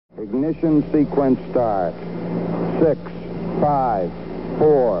Ignition sequence start. 6, 5,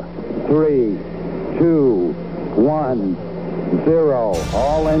 4, 3, 2, 1, 0.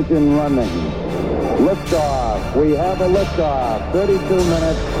 All engine running. Liftoff. We have a liftoff. 32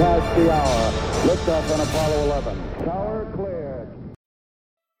 minutes past the hour. Liftoff on Apollo 11. Tower cleared.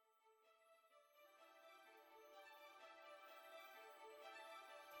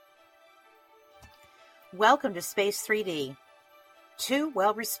 Welcome to Space 3D. Two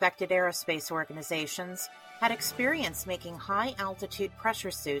well-respected aerospace organizations had experience making high-altitude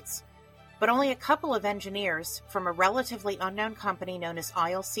pressure suits, but only a couple of engineers from a relatively unknown company known as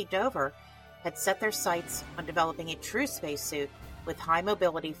ILC Dover had set their sights on developing a true spacesuit with high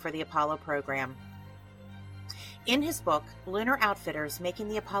mobility for the Apollo program. In his book, Lunar Outfitters Making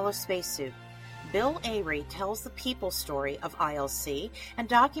the Apollo Spacesuit, Bill Arie tells the people story of ILC and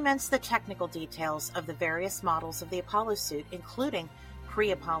documents the technical details of the various models of the Apollo suit, including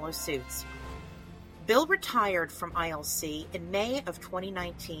pre-Apollo suits. Bill retired from ILC in May of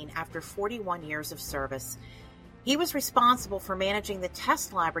 2019 after 41 years of service. He was responsible for managing the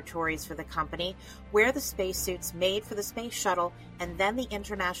test laboratories for the company, where the spacesuits made for the Space Shuttle and then the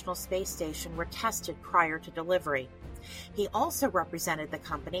International Space Station were tested prior to delivery. He also represented the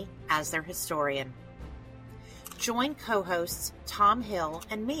company as their historian. Join co-hosts Tom Hill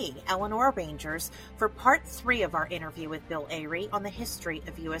and me, Eleanor Rangers, for part 3 of our interview with Bill Arie on the history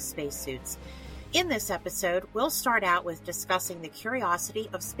of U.S. spacesuits. In this episode, we'll start out with discussing the curiosity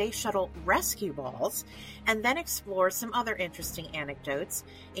of Space Shuttle rescue balls, and then explore some other interesting anecdotes,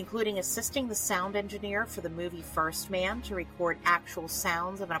 including assisting the sound engineer for the movie First Man to record actual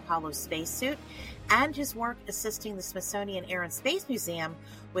sounds of an Apollo spacesuit, and his work assisting the Smithsonian Air and Space Museum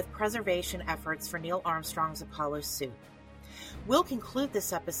with preservation efforts for Neil Armstrong's Apollo suit. We'll conclude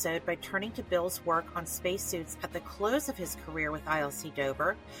this episode by turning to Bill's work on spacesuits at the close of his career with ILC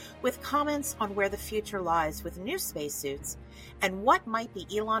Dover, with comments on where the future lies with new spacesuits, and what might be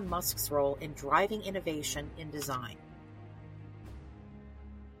Elon Musk's role in driving innovation in design.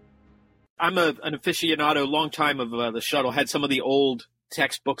 I'm an aficionado, long time of the shuttle, had some of the old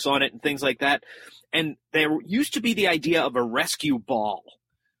textbooks on it and things like that, and there used to be the idea of a rescue ball.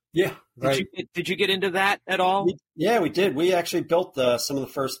 Yeah, right. Did you get into that at all? We did. We actually built some of the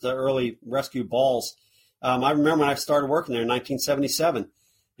first early rescue balls. I remember when I started working there in 1977.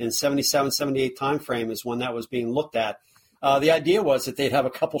 In 77, 78 timeframe is when that was being looked at. The idea was that they'd have a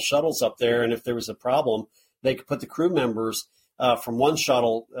couple shuttles up there, and if there was a problem, they could put the crew members from one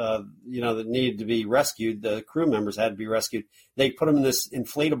shuttle, that needed to be rescued. The crew members had to be rescued. They put them in this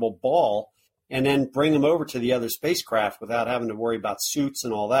inflatable ball and then bring them over to the other spacecraft without having to worry about suits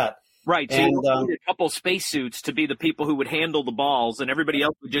and all that. Right. So you needed a couple spacesuits to be the people who would handle the balls, and everybody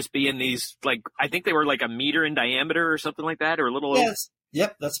else would just be in these, I think they were like a meter in diameter or something like that, or a little. Yes.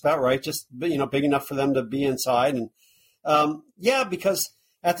 Yep, that's about right. Just, big enough for them to be inside. And because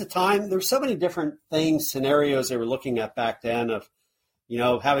at the time there were so many different scenarios they were looking at back then of,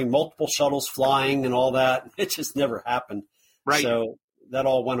 having multiple shuttles flying and all that. It just never happened. Right. So that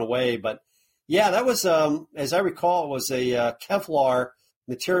all went away. But yeah, that was, as I recall, it was a Kevlar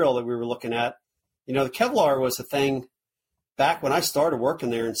material that we were looking at. The Kevlar was a thing back when I started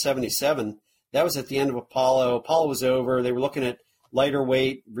working there in 77. That was at the end of Apollo. Apollo was over. They were looking at lighter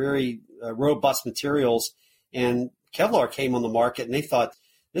weight, very robust materials. And Kevlar came on the market, and they thought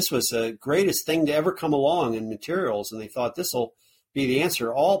this was the greatest thing to ever come along in materials. And they thought this will be the answer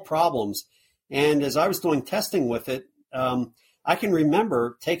to all problems. And as I was doing testing with it, I can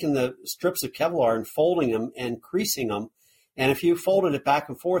remember taking the strips of Kevlar and folding them and creasing them. And if you folded it back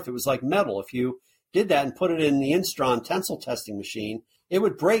and forth, it was like metal. If you did that and put it in the Instron tensile testing machine, it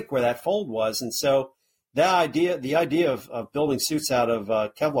would break where that fold was. And so the idea of building suits out of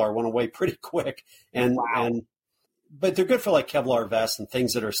Kevlar went away pretty quick. But they're good for like Kevlar vests and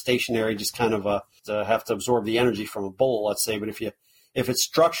things that are stationary, just kind of have to absorb the energy from a bullet, let's say. But if it's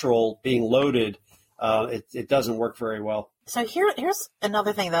structural, being loaded, it doesn't work very well. So here's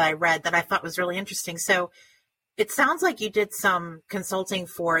another thing that I read that I thought was really interesting. So it sounds like you did some consulting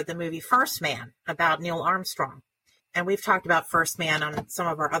for the movie First Man about Neil Armstrong. And we've talked about First Man on some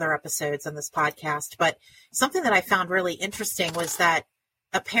of our other episodes on this podcast. But something that I found really interesting was that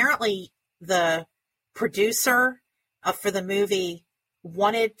apparently the producer for the movie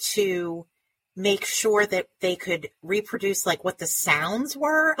wanted to make sure that they could reproduce what the sounds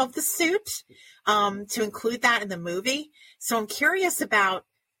were of the suit, to include that in the movie. So I'm curious about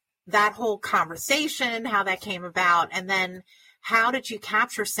that whole conversation, how that came about, and then how did you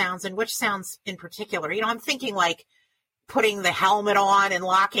capture sounds and which sounds in particular? I'm thinking putting the helmet on and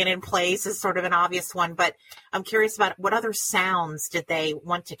locking it in place is sort of an obvious one, but I'm curious about what other sounds did they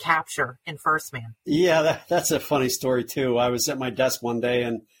want to capture in First Man? Yeah, that's a funny story, too. I was at my desk one day,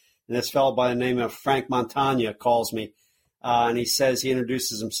 and this fellow by the name of Frank Montagna calls me, and he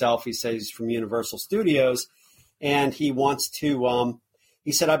introduces himself. He says he's from Universal Studios, and he wants to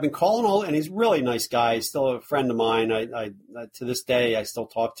he said, I've been calling all, and he's a really nice guy. He's still a friend of mine. I to this day, I still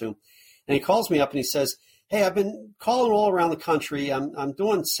talk to him. And he calls me up and he says, hey, I've been calling all around the country. I'm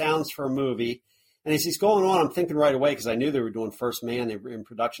doing sounds for a movie. And as he's going on, I'm thinking right away, because I knew they were doing First Man. They were in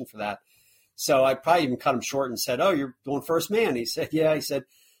production for that. So I probably even cut him short and said, oh, you're doing First Man? He said, yeah. He said,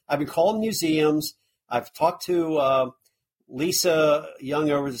 I've been calling museums. I've talked to Lisa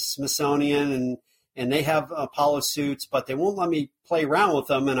Young over the Smithsonian, and they have Apollo suits, but they won't let me play around with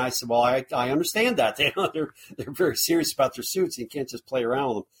them. And I said, well, I understand that. They're very serious about their suits. You can't just play around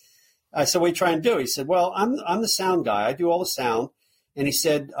with them. I said, what are you trying to do? He said, well, I'm the sound guy. I do all the sound. And he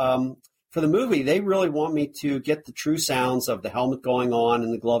said, for the movie, they really want me to get the true sounds of the helmet going on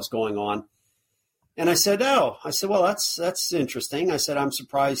and the gloves going on. And I said, well, that's interesting. I said, I'm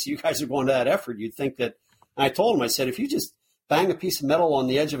surprised you guys are going to that effort. You'd think that, and I told him, I said, if you just bang a piece of metal on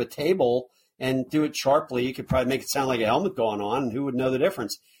the edge of a table and do it sharply, you could probably make it sound like a helmet going on, and who would know the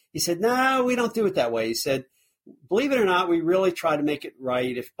difference? He said, no, we don't do it that way. He said, believe it or not, we really try to make it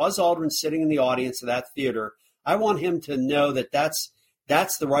right. If Buzz Aldrin's sitting in the audience of that theater, I want him to know that that's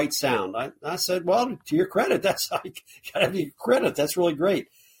the right sound. I said, well, to your credit, I gotta have your credit. That's really great.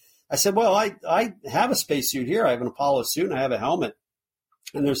 I said, well, I have a spacesuit here. I have an Apollo suit and I have a helmet.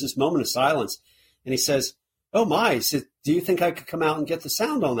 And there's this moment of silence. And he says, oh my, he said, do you think I could come out and get the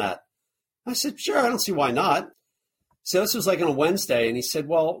sound on that? I said, sure, I don't see why not. So this was like on a Wednesday. And he said,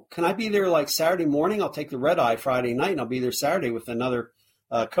 well, can I be there like Saturday morning? I'll take the red eye Friday night and I'll be there Saturday with another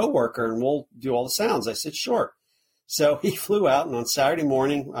coworker and we'll do all the sounds. I said, sure. So he flew out, and on Saturday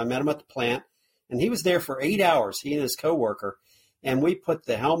morning, I met him at the plant, and he was there for 8 hours, he and his coworker. And we put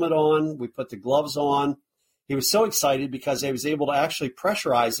the helmet on, we put the gloves on. He was so excited because he was able to actually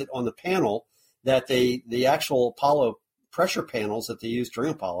pressurize it on the panel that the actual Apollo pressure panels that they used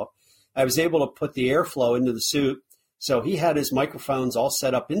during Apollo. I was able to put the airflow into the suit. So he had his microphones all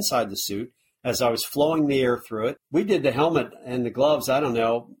set up inside the suit as I was flowing the air through it. We did the helmet and the gloves, I don't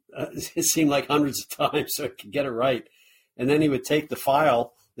know, it seemed like hundreds of times so I could get it right. And then he would take the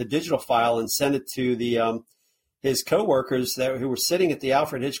file, the digital file, and send it to the his coworkers who were sitting at the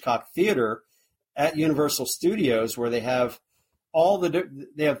Alfred Hitchcock Theater at Universal Studios, where they have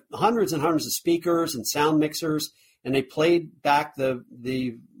they have hundreds and hundreds of speakers and sound mixers, and they played back the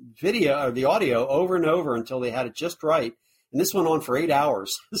video or the audio over and over until they had it just right. And this went on for 8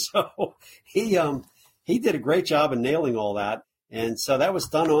 hours. So he did a great job of nailing all that. And so that was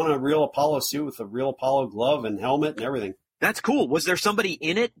done on a real Apollo suit with a real Apollo glove and helmet and everything. That's cool. Was there somebody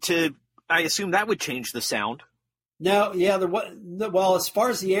in it I assume that would change the sound. No, yeah. Well, as far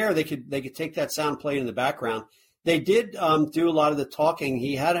as the air, they could take that sound played in the background. They did do a lot of the talking.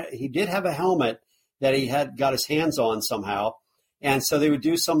 He did have a helmet that he had got his hands on somehow. And so they would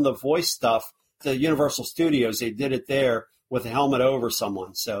do some of the voice stuff. The Universal Studios, they did it there with a helmet over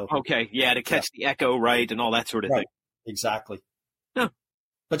someone. So okay, yeah, to catch the echo right and all that sort of thing. Exactly. Huh.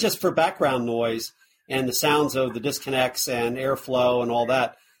 But just for background noise and the sounds of the disconnects and airflow and all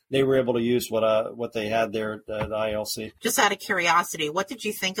that, they were able to use what they had there at ILC. Just out of curiosity, what did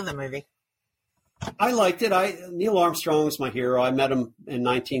you think of the movie? I liked it. Neil Armstrong was my hero. I met him in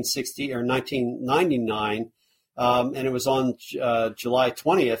 1960 or 1999, and it was on July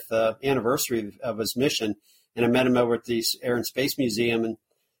 20th, the anniversary of his mission. And I met him over at the Air and Space Museum and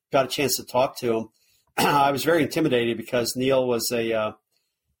got a chance to talk to him. I was very intimidated because Neil was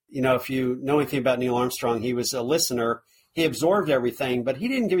if you know anything about Neil Armstrong, he was a listener. He absorbed everything, but he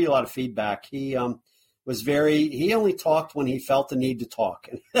didn't give you a lot of feedback. He only talked when he felt the need to talk.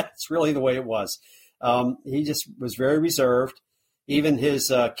 And that's really the way it was. He just was very reserved. Even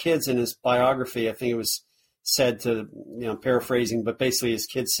his kids in his biography, I think it was said to, paraphrasing, but basically his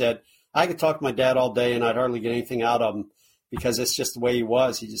kids said, I could talk to my dad all day and I'd hardly get anything out of him because it's just the way he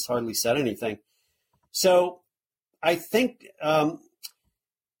was. He just hardly said anything. So I think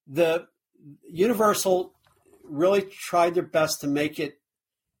the Universal really tried their best to make it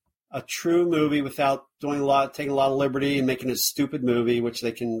a true movie without taking a lot of liberty and making a stupid movie, which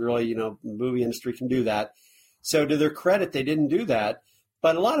they can really, the movie industry can do that. So to their credit, they didn't do that.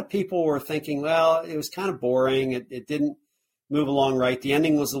 But a lot of people were thinking, well, it was kind of boring. It didn't move along right. The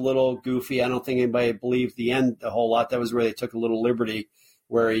ending was a little goofy. I don't think anybody believed the end a whole lot. That was where they took a little liberty,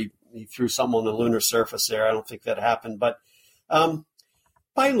 where he threw something on the lunar surface there. I don't think that happened. But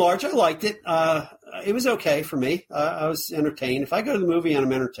By and large, I liked it. It was okay for me. I was entertained. If I go to the movie and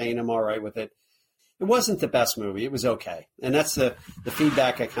I'm entertained, I'm all right with it. It wasn't the best movie. It was okay. And that's the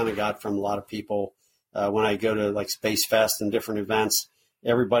feedback I kind of got from a lot of people when I go to like Space Fest and different events.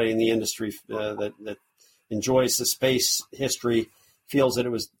 Everybody in the industry that enjoys the space history feels that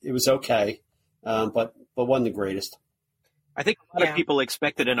it was okay, but wasn't the greatest. I think a lot of people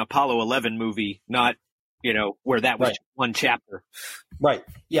expected an Apollo 11 movie, not, where that was one chapter. Right.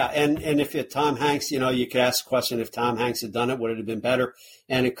 Yeah. And if Tom Hanks, you could ask the question, if Tom Hanks had done it, would it have been better?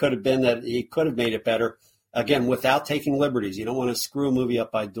 And it could have been that he could have made it better, again, without taking liberties. You don't want to screw a movie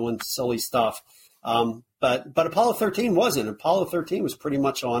up by doing silly stuff. But Apollo 13 wasn't. Apollo 13 was pretty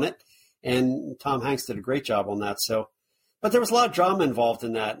much on it, and Tom Hanks did a great job on that. So, but there was a lot of drama involved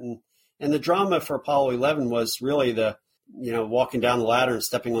in that. And the drama for Apollo 11 was really the, walking down the ladder and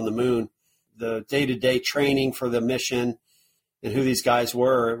stepping on the moon, the day-to-day training for the mission and who these guys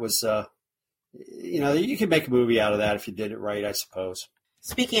were. It was, you could make a movie out of that if you did it right, I suppose.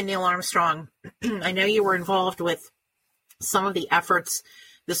 Speaking of Neil Armstrong, I know you were involved with some of the efforts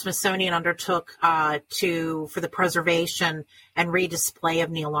the Smithsonian undertook for the preservation and redisplay of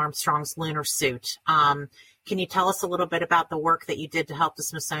Neil Armstrong's lunar suit. Can you tell us a little bit about the work that you did to help the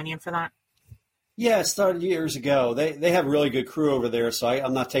Smithsonian for that? Yeah, it started years ago. They have a really good crew over there, so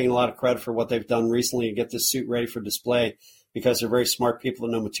I'm not taking a lot of credit for what they've done recently to get this suit ready for display because they're very smart people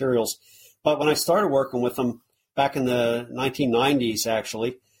that know materials. But when I started working with them back in the 1990s,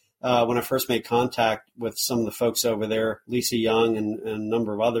 actually, when I first made contact with some of the folks over there, Lisa Young and a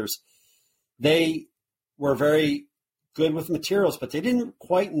number of others, they were very good with materials, but they didn't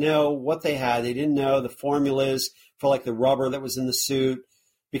quite know what they had. They didn't know the formulas for like the rubber that was in the suit,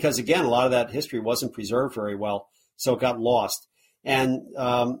 because again, a lot of that history wasn't preserved very well, so it got lost. And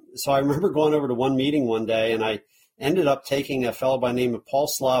so I remember going over to one meeting one day, and I ended up taking a fellow by the name of Paul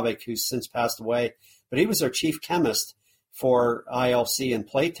Slavic, who's since passed away, but he was their chief chemist for ILC and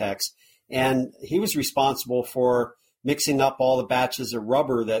Playtex, and he was responsible for mixing up all the batches of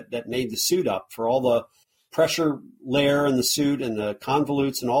rubber that made the suit up, for all the pressure layer in the suit and the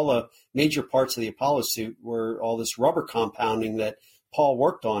convolutes and all the major parts of the Apollo suit were all this rubber compounding that Paul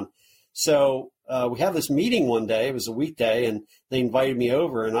worked on. So we have this meeting one day. It was a weekday, and they invited me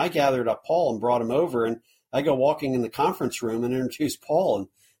over, and I gathered up Paul and brought him over, and I go walking in the conference room and introduced Paul, and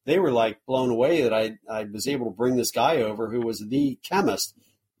they were like blown away that I was able to bring this guy over who was the chemist.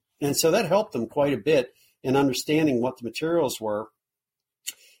 And so that helped them quite a bit in understanding what the materials were.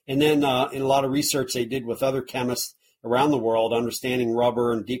 And then in a lot of research they did with other chemists around the world, understanding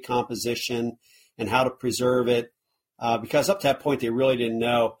rubber and decomposition and how to preserve it. Because up to that point, they really didn't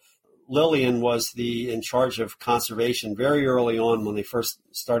know. Lillian was in charge of conservation very early on when they first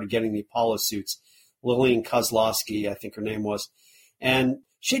started getting the Apollo suits. Lillian Kozlowski, I think her name was. And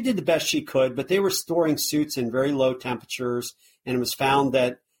she did the best she could, but they were storing suits in very low temperatures, and it was found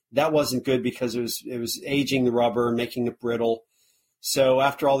that wasn't good because it was aging the rubber and making it brittle. So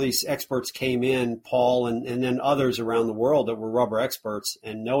after all these experts came in, Paul and then others around the world that were rubber experts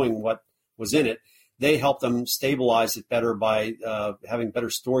and knowing what was in it, they helped them stabilize it better by having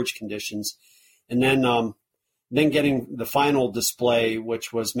better storage conditions. And then getting the final display,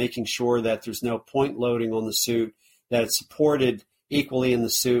 which was making sure that there's no point loading on the suit, that it's supported equally in the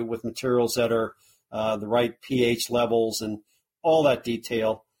suit with materials that are the right pH levels and all that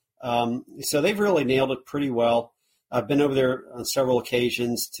detail. So they've really nailed it pretty well. I've been over there on several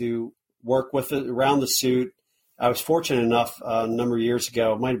occasions to work with it around the suit. I was fortunate enough a number of years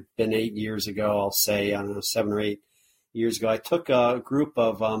ago, it might have been 8 years ago, I'll say, 7 or 8 years ago. I took a group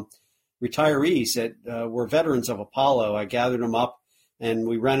of retirees that were veterans of Apollo. I gathered them up, and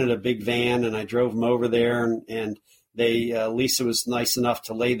we rented a big van, and I drove them over there, and Lisa was nice enough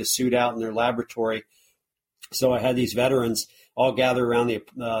to lay the suit out in their laboratory. So I had these veterans all gather around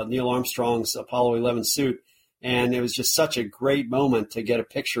the Neil Armstrong's Apollo 11 suit, and it was just such a great moment to get a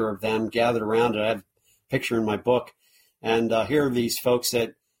picture of them gathered around it. I have a picture in my book, and here are these folks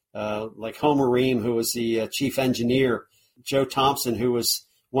that, like Homer Ream, who was the chief engineer, Joe Thompson, who was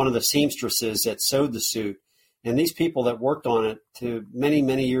one of the seamstresses that sewed the suit, and these people that worked on it to many,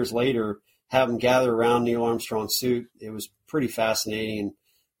 many years later have them gather around Neil Armstrong's suit. It was pretty fascinating,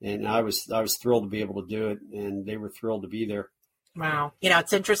 and I was thrilled to be able to do it, and they were thrilled to be there. Wow.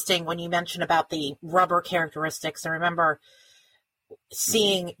 It's interesting when you mentioned about the rubber characteristics. I remember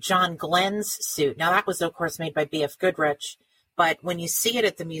seeing John Glenn's suit. Now, that was, of course, made by B.F. Goodrich, but when you see it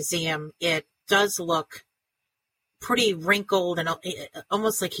at the museum, it does look pretty wrinkled and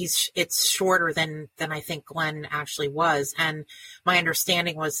almost like it's shorter than I think Glenn actually was. And my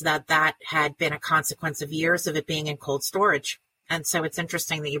understanding was that had been a consequence of years of it being in cold storage. And so it's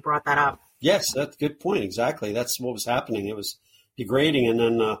interesting that you brought that up. Yes, that's a good point. Exactly. That's what was happening. It was degrading and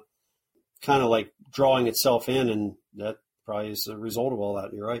then kind of like drawing itself in, and that probably is a result of all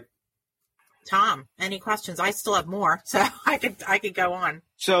that. You're right. Tom, any questions? I still have more, so I could go on.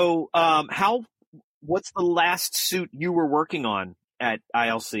 So, what's the last suit you were working on at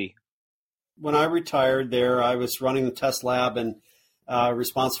ILC? When I retired there, I was running the test lab and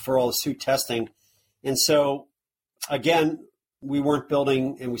responsible for all the suit testing. And so, again, we weren't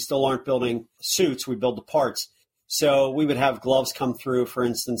building, and we still aren't building suits. We build the parts. So we would have gloves come through, for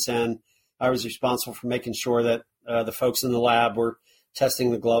instance, and I was responsible for making sure that the folks in the lab were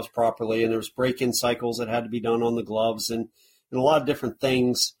testing the gloves properly, and there was break-in cycles that had to be done on the gloves, and a lot of different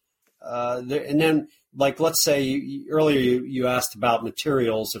things. And then, like, let's say earlier you asked about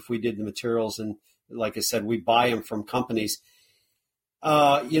materials, if we did the materials, and like I said, we buy them from companies.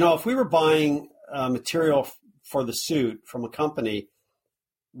 If we were buying material for the suit from a company,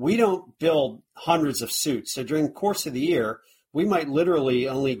 we don't build hundreds of suits. So during the course of the year, we might literally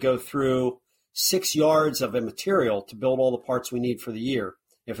only go through 6 yards of a material to build all the parts we need for the year,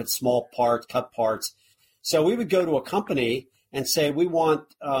 if it's small parts, cut parts. So we would go to a company and say, we want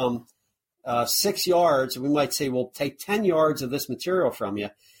 6 yards. And we might say, we'll take 10 yards of this material from you.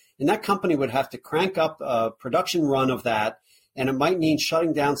 And that company would have to crank up a production run of that. And it might mean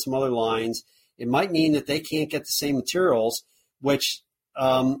shutting down some other lines. It might mean that they can't get the same materials, which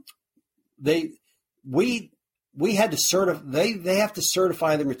we had to they have to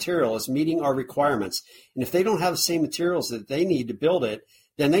certify the material as meeting our requirements. And if they don't have the same materials that they need to build it,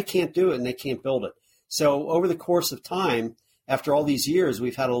 then they can't do it and they can't build it. So over the course of time, after all these years,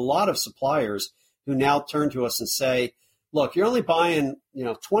 we've had a lot of suppliers who now turn to us and say, look, you're only buying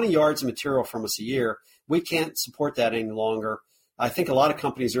 20 yards of material from us a year. We can't support that any longer. I think a lot of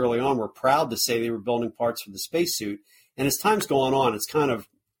companies early on were proud to say they were building parts for the spacesuit. And as time's gone on, it's kind of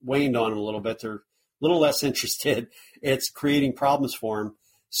waned on them a little bit. They're a little less interested. It's creating problems for them.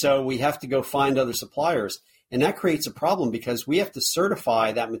 So we have to go find other suppliers. And that creates a problem because we have to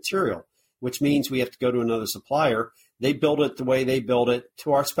certify that material, which means we have to go to another supplier. They build it the way they build it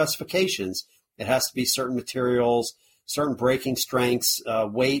to our specifications. It has to be certain materials, certain braking strengths,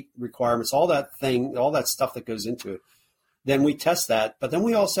 weight requirements, all that stuff that goes into it. Then we test that. But then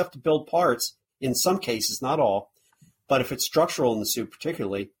we also have to build parts in some cases, not all. But if it's structural in the suit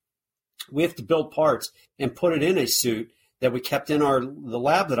particularly, we have to build parts and put it in a suit that we kept in the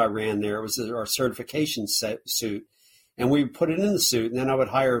lab that I ran there. It was our certification suit. And we would put it in the suit, and then I would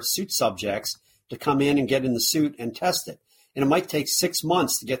hire suit subjects to come in and get in the suit and test it. And it might take 6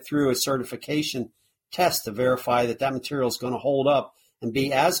 months to get through a certification test to verify that that material is going to hold up and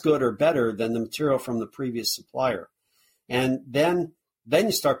be as good or better than the material from the previous supplier. And then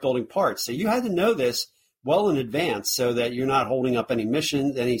you start building parts. So you had to know this well in advance so that you're not holding up any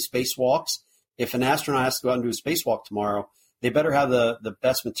missions, any spacewalks. If an astronaut has to go out and do a spacewalk tomorrow, they better have the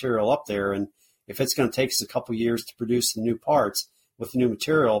best material up there. And if it's going to take us a couple years to produce the new parts with the new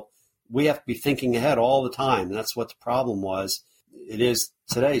material, we have to be thinking ahead all the time. And that's what the problem was. It is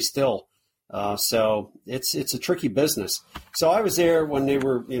today still. So it's a tricky business. So I was there when they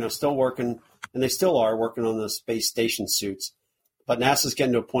were, still working, and they still are working on the space station suits. But NASA's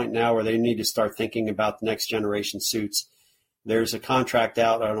getting to a point now where they need to start thinking about the next generation suits. There's a contract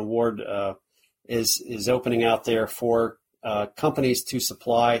out, an award is opening out there for companies to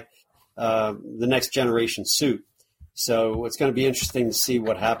supply the next generation suit. So it's going to be interesting to see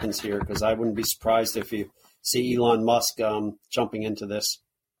what happens here, because I wouldn't be surprised if you see Elon Musk jumping into this.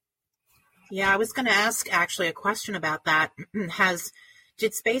 Yeah, I was going to ask actually a question about that.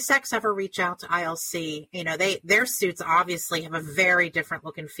 Did SpaceX ever reach out to ILC? Their suits obviously have a very different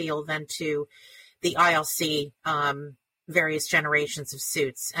look and feel than to the ILC various generations of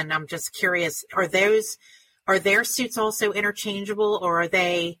suits. And I'm just curious, are their suits also interchangeable, or are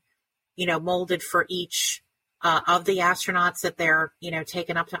they, molded for each of the astronauts that they're,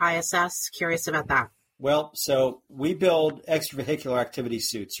 taken up to ISS? Curious about that. Well, so we build extravehicular activity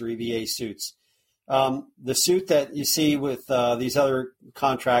suits, or EVA suits. The suit that you see with these other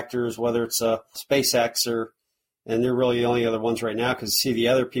contractors, whether it's SpaceX and they're really the only other ones right now, because you see the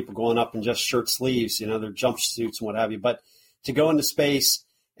other people going up in just shirt sleeves, their jump suits and what have you. But to go into space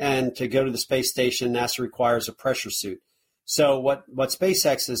and to go to the space station, NASA requires a pressure suit. So what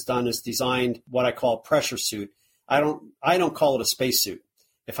SpaceX has done is designed what I call a pressure suit. I don't call it a spacesuit.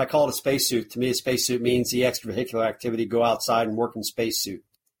 If I call it a spacesuit, to me a spacesuit means the extravehicular activity, go outside and work in spacesuit.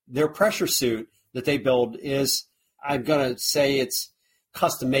 Their pressure suit that they build is, I'm going to say it's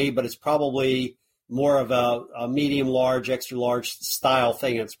custom made, but it's probably more of a medium large, extra large style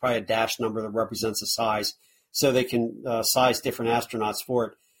thing. It's probably a dash number that represents a size. so they can size different astronauts for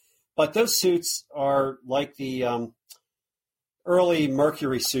it. But those suits are like the early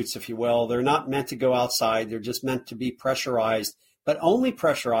Mercury suits, if you will. They're not meant to go outside. They're just meant to be pressurized, but only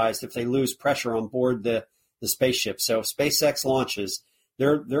pressurized if they lose pressure on board the spaceship. So if SpaceX launches,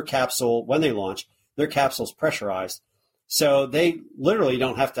 their capsule, when they launch, their capsule's pressurized. So they literally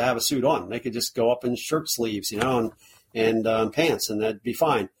don't have to have a suit on. They could just go up in shirt sleeves, and pants, and that'd be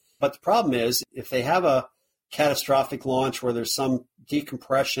fine. But the problem is, if they have a catastrophic launch where there's some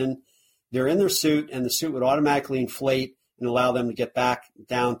decompression, they're in their suit, and the suit would automatically inflate and allow them to get back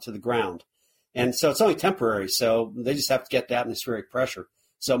down to the ground. And so it's only temporary, so they just have to get to atmospheric pressure.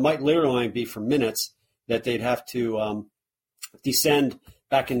 So it might literally only be for minutes that they'd have to descend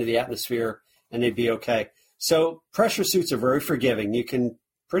back into the atmosphere, and they'd be okay. So pressure suits are very forgiving. You can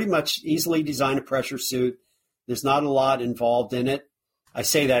pretty much easily design a pressure suit. There's not a lot involved in it. I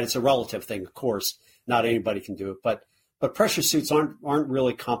say that it's a relative thing, of course. Not anybody can do it, but pressure suits aren't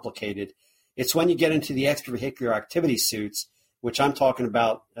really complicated. It's when you get into the extravehicular activity suits, which I'm talking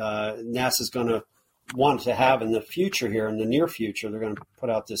about, NASA's going to want to have in the future here, in the near future. They're going to put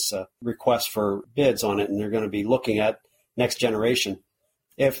out this request for bids on it, and they're going to be looking at next generation.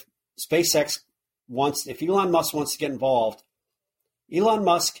 If Elon Musk wants to get involved, Elon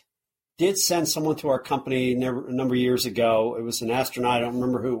Musk did send someone to our company a number of years ago. It was an astronaut. I don't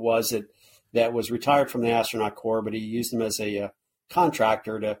remember who it was that was retired from the astronaut corps, but he used him as a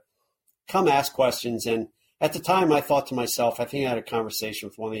contractor to come ask questions. And at the time, I thought to myself, I think I had a conversation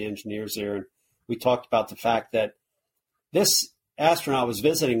with one of the engineers there, and we talked about the fact that this astronaut was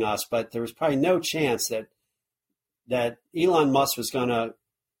visiting us, but there was probably no chance that Elon Musk was going to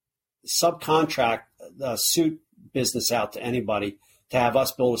subcontract the suit business out to anybody to have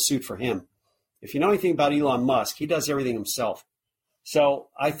us build a suit for him. If you know anything about Elon Musk, he does everything himself. So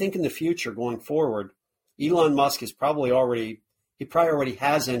I think in the future, going forward, Elon Musk is probably already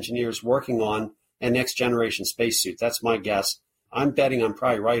has engineers working on a next generation spacesuit. That's my guess. I'm betting I'm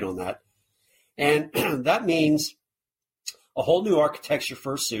probably right on that. And that means a whole new architecture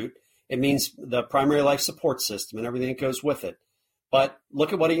for a suit. It means the primary life support system and everything that goes with it. But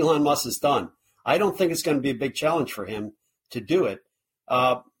look at what Elon Musk has done. I don't think it's going to be a big challenge for him to do it.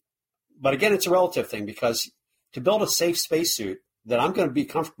 But again, it's a relative thing, because to build a safe spacesuit that I'm going to be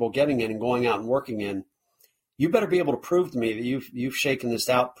comfortable getting in and going out and working in, you better be able to prove to me that you've shaken this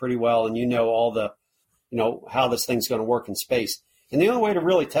out pretty well, and you know all the, how this thing's going to work in space. And the only way to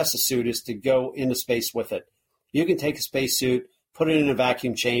really test a suit is to go into space with it. You can take a spacesuit, put it in a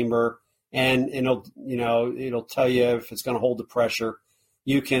vacuum chamber, and it'll tell you if it's going to hold the pressure.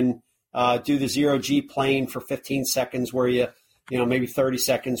 You can do the zero-G plane for 15 seconds where maybe 30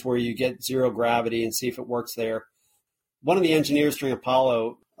 seconds where you get zero gravity and see if it works there. One of the engineers during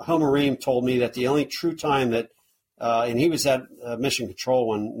Apollo, Homer Ream, told me that the only true time that, and he was at Mission Control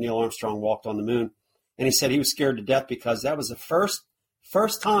when Neil Armstrong walked on the moon, and he said he was scared to death because that was the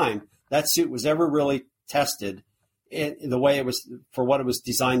first time that suit was ever really tested in the way it was for what it was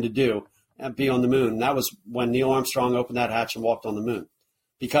designed to do, and be on the moon. And that was when Neil Armstrong opened that hatch and walked on the moon,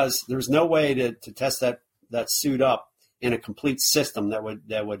 because there was no way to test that suit up in a complete system that would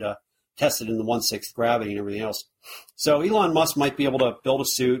test it in the 1/6 gravity and everything else. So Elon Musk might be able to build a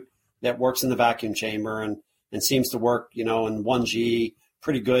suit that works in the vacuum chamber and seems to work, in 1G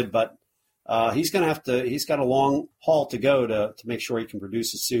pretty good, but he's got a long haul to go to make sure he can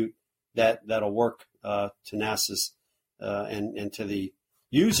produce a suit that'll work to NASA's and to the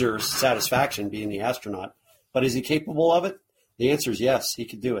user's satisfaction, being the astronaut. But is he capable of it? The answer is yes, he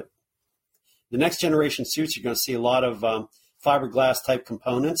could do it. The next generation suits, you're going to see a lot of fiberglass type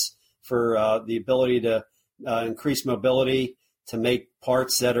components for the ability to increase mobility, to make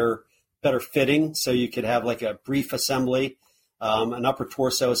parts that are better fitting. So you could have like a brief assembly, an upper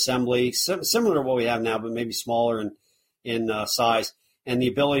torso assembly, similar to what we have now, but maybe smaller in size, and the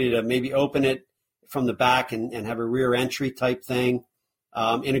ability to maybe open it from the back and have a rear entry type thing,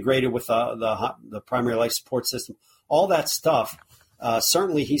 integrated with the primary life support system. All that stuff,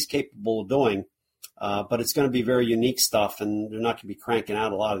 certainly he's capable of doing, but it's going to be very unique stuff, and they're not going to be cranking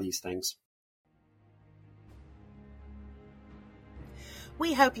out a lot of these things.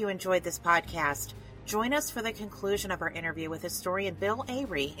 We hope you enjoyed this podcast. Join us for the conclusion of our interview with historian Bill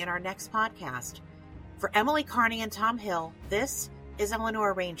Avery in our next podcast. For Emily Carney and Tom Hill, this is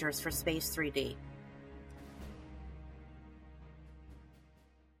Eleanor Rangers for Space 3D.